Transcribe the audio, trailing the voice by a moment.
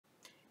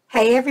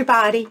Hey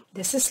everybody,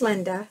 this is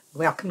Linda.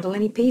 Welcome to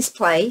Lenny P's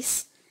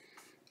Place.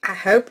 I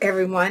hope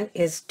everyone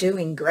is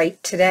doing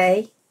great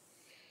today.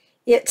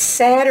 It's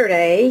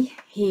Saturday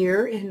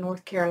here in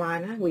North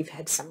Carolina. We've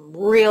had some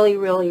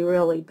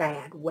really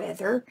bad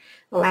weather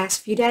the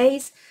last few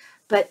days,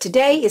 but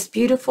today is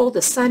beautiful,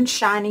 the sun's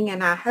shining,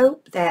 and I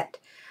hope that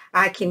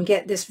I can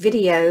get this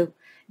video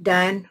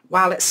done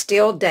while it's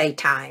still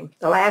daytime.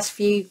 The last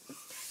few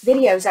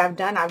videos I've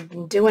done, I've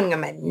been doing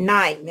them at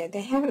night, and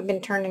they haven't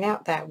been turning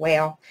out that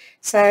well.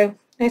 So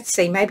let's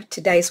see, maybe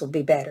today's will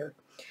be better.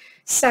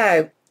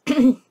 So,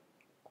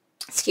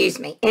 excuse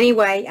me.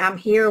 Anyway, I'm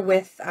here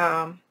with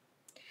an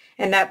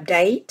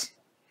update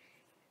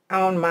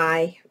on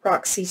my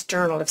Roxy's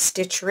Journal of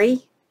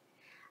Stitchery.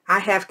 I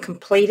have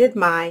completed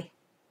my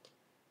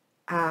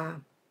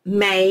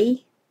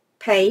May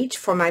page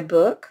for my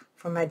book,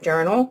 for my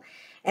journal,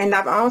 and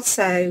I've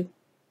also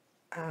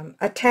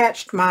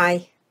attached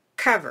my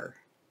cover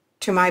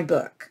to my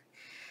book.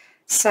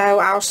 So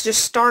I'll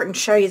just start and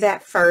show you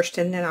that first,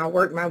 and then I'll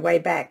work my way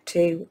back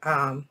to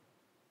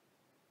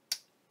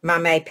my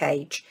May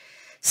page.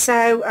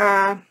 So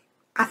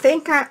I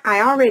think I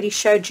already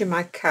showed you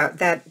my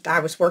that I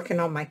was working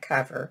on my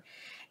cover,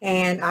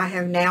 and I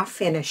have now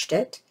finished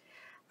it.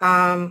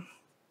 I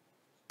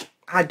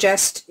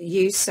just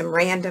used some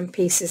random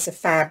pieces of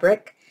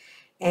fabric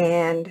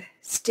and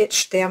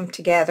stitched them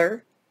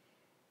together,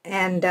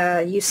 and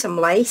used some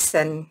lace,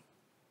 and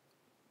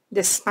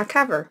this is my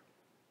cover.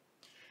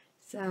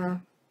 It's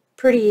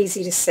pretty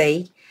easy to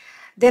see.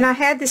 Then I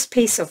had this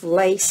piece of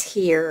lace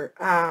here.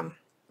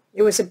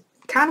 It was a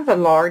kind of a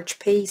large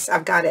piece.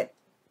 I've got it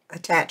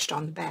attached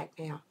on the back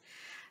now.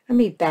 Let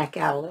me back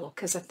out a little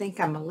because I think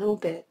I'm a little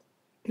bit,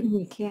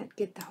 you can't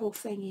get the whole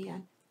thing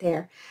in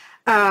there.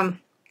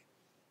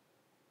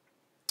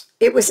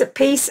 It was a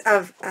piece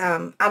of,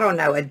 I don't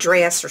know, a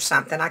dress or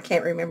something. I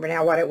can't remember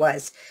now what it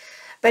was.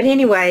 But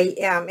anyway,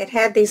 it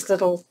had these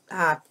little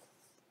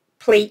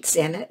pleats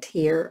in it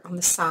here on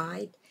the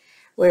side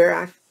where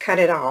I cut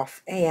it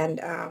off, and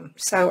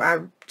so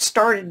I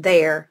started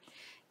there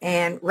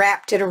and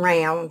wrapped it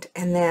around,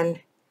 and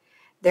then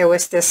there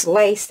was this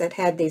lace that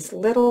had these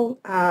little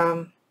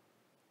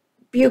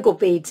bugle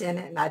beads in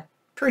it, and I'm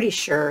pretty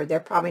sure they're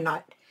probably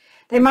not,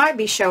 they might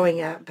be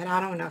showing up, but I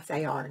don't know if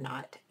they are or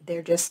not.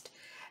 They're just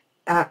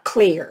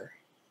clear.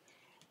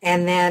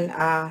 And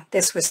then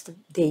this was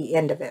the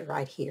end of it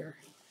right here.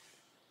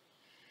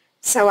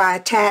 So I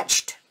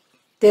attached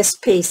this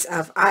piece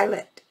of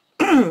eyelet,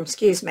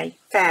 excuse me,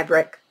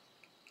 fabric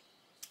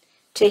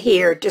to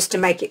here just to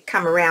make it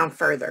come around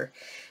further.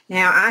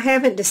 Now, I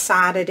haven't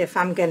decided if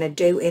I'm going to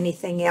do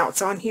anything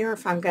else on here,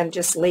 if I'm going to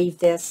just leave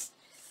this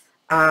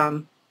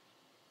bare,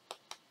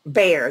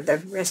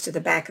 the rest of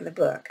the back of the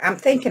book. I'm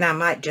thinking I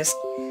might just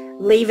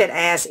leave it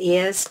as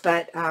is,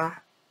 but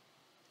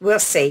we'll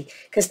see,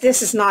 because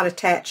this is not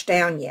attached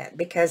down yet,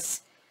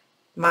 because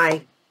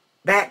my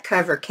back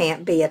cover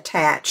can't be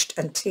attached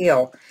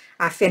until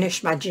I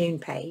finish my June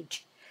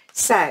page.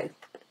 So,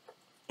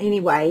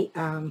 anyway,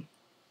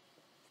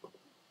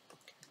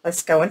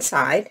 let's go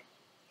inside.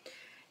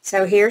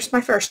 So here's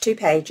my first two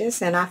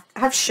pages, and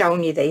I've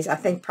shown you these, I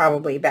think,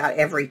 probably about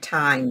every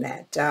time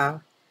that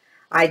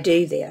I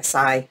do this.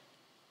 I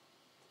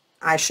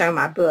show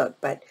my book,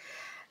 but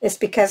it's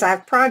because I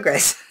have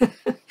progress.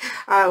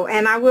 Oh,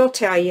 and I will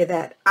tell you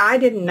that I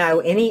didn't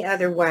know any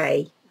other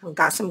way. I've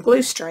got some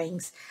glue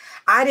strings.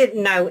 I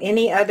didn't know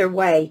any other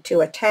way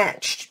to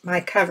attach my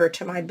cover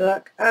to my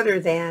book other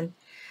than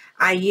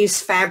I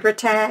used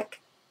Fabri-Tac,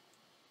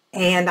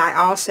 and I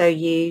also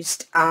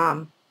used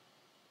my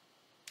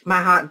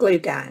hot glue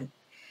gun.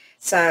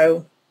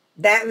 So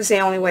that was the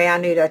only way I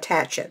knew to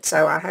attach it.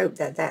 So I hope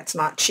that that's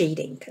not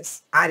cheating,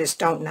 because I just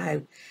don't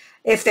know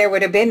if there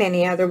would have been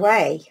any other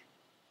way.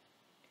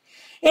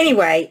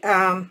 Anyway,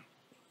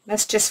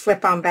 let's just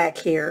flip on back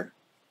here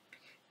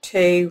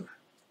to,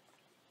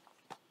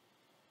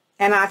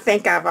 and I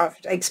think I've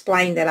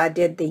explained that I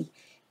did the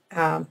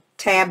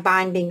tab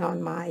binding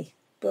on my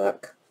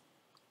book.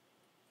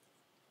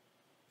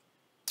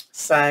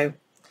 So,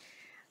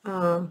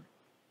 my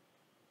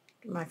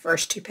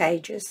first two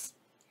pages,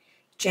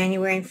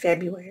 January and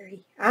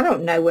February. I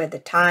don't know where the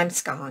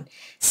time's gone.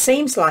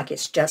 Seems like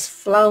it's just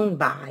flown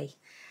by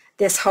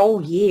this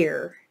whole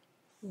year.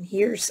 And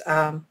here's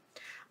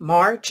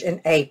March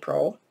and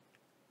April.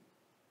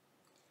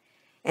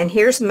 And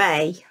here's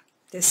May.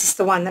 This is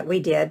the one that we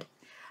did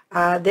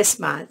this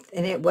month,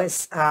 and it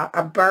was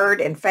a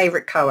bird and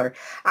favorite color.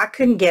 I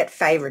couldn't get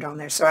favorite on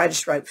there, so I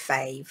just wrote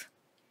fave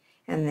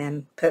and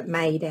then put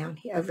May down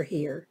over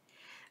here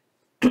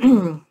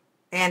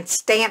and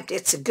stamped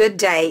It's a Good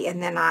Day,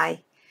 and then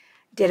I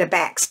did a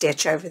back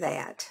stitch over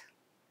that.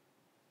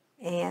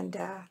 And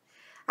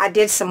I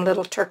did some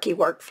little turkey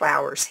work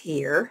flowers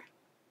here,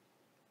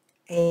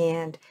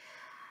 and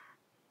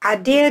I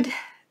did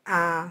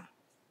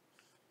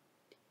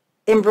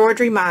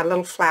embroidery my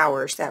little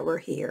flowers that were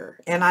here,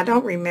 and I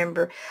don't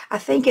remember, I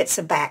think it's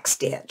a back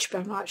stitch,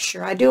 but I'm not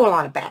sure. I do a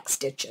lot of back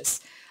stitches.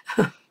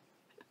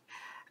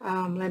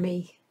 Let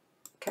me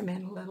come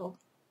in a little.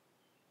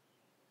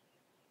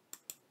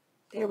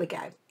 There we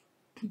go.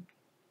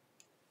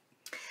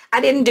 I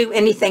didn't do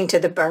anything to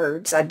the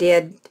birds. I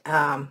did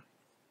go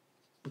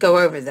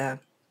over the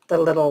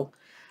little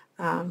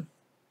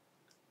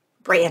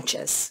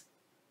branches.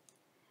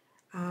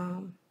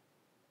 And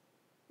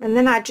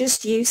then I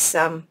just used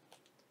some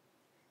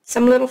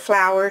little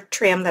flower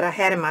trim that I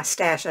had in my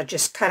stash. I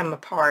just cut them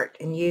apart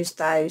and used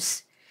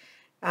those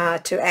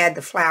to add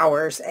the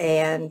flowers.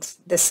 And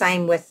the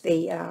same with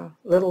the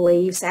little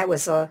leaves. That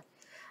was a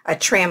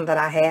trim that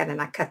I had,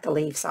 and I cut the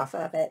leaves off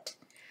of it.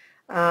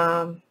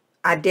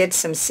 I did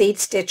some seed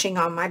stitching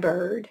on my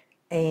bird,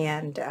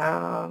 and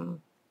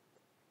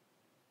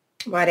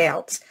what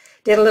else?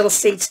 Did a little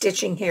seed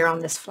stitching here on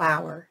this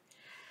flower.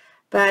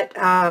 But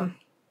then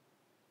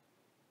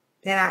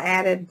I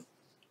added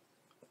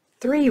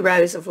 3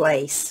 rows of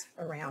lace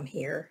around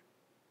here.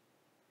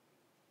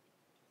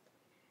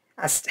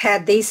 I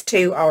had these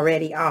 2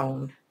 already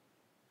on,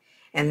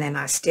 and then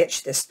I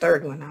stitched this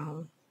 3rd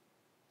one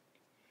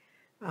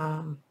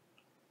on.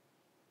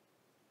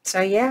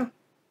 So yeah,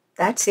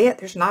 that's it.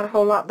 There's not a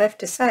whole lot left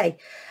to say.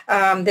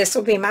 This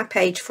will be my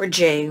page for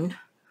June.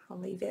 I'll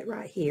leave it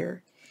right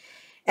here.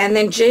 And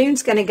then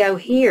June's going to go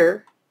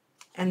here,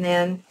 and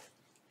then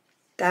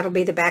that'll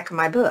be the back of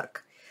my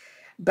book.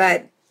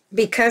 But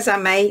because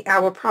I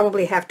will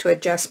probably have to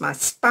adjust my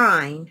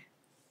spine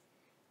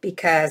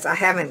because I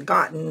haven't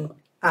gotten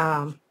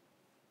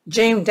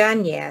June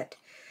done yet.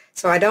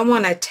 So I don't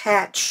want to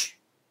attach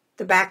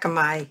the back of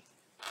my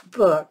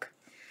book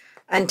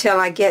until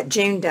I get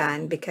June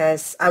done,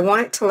 because I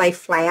want it to lay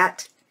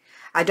flat.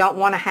 I don't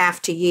want to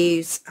have to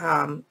use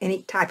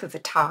any type of a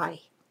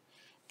tie.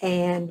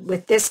 And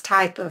with this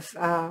type of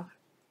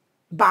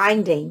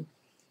binding,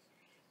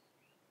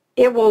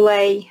 it will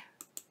lay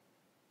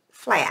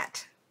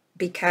flat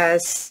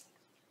because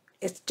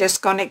it's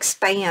just going to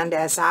expand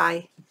as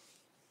I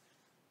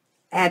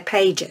add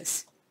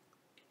pages.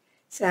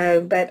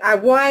 So, but I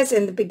was,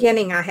 in the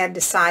beginning, I had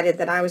decided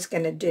that I was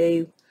going to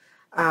do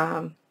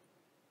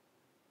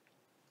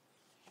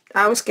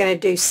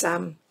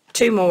some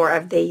 2 more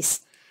of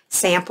these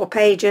sample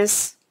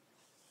pages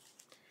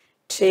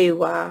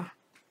to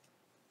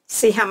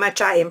see how much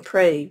I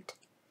improved.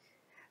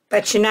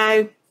 But you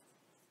know,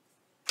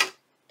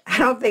 I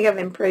don't think I've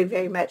improved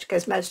very much,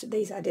 because most of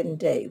these I didn't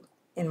do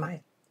in my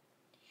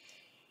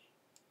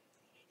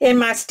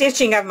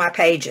stitching of my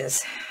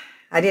pages.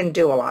 I didn't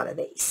do a lot of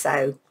these,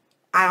 so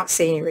I don't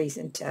see any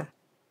reason to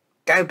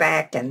go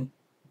back and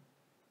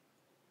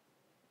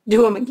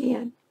do them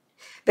again.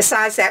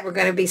 Besides that, we're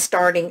going to be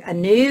starting a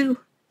new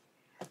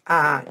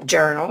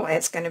journal.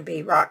 It's going to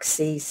be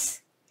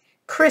Roxy's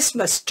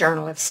Christmas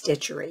Journal of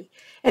Stitchery.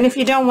 And if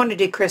you don't want to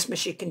do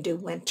Christmas, you can do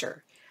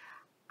winter.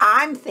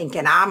 I'm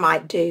thinking I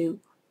might do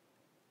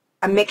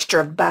a mixture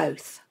of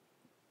both.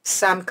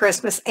 Some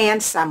Christmas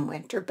and some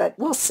winter, but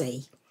we'll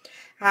see.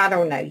 I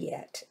don't know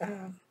yet.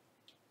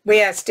 We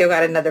have still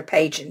got another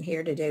page in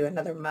here to do,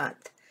 another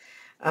month,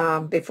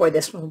 before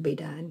this one will be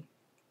done.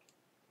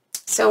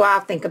 So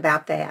I'll think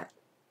about that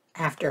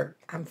after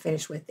I'm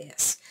finished with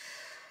this.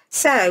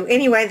 So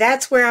anyway,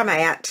 that's where I'm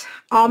at.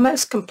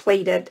 Almost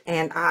completed,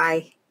 and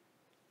I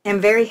am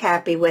very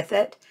happy with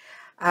it.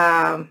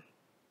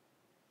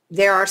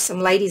 There are some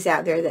ladies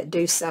out there that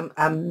do some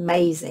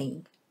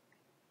amazing,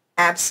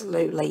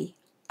 absolutely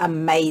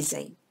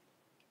amazing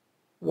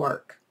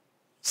work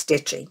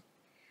stitching.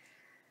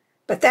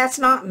 But that's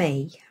not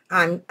me.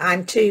 I'm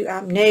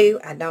new.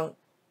 I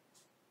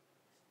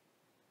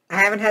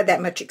haven't had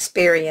that much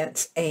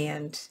experience,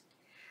 and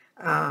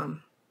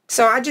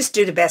so I just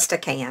do the best I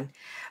can.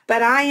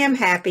 But I am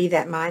happy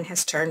that mine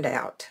has turned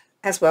out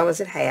as well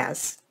as it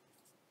has,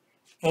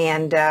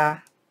 and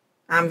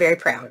I'm very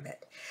proud of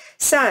it.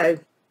 So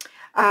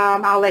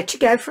I'll let you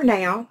go for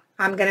now.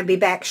 I'm going to be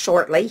back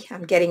shortly.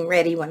 I'm getting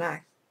ready when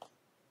I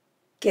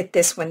get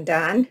this one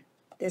done,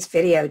 this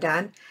video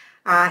done.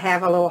 I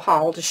have a little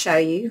haul to show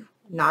you.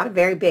 Not a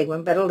very big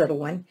one, but a little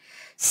one.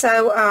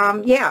 So,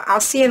 yeah,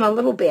 I'll see you in a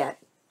little bit.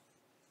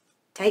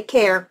 Take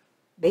care.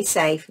 Be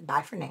safe.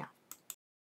 Bye for now.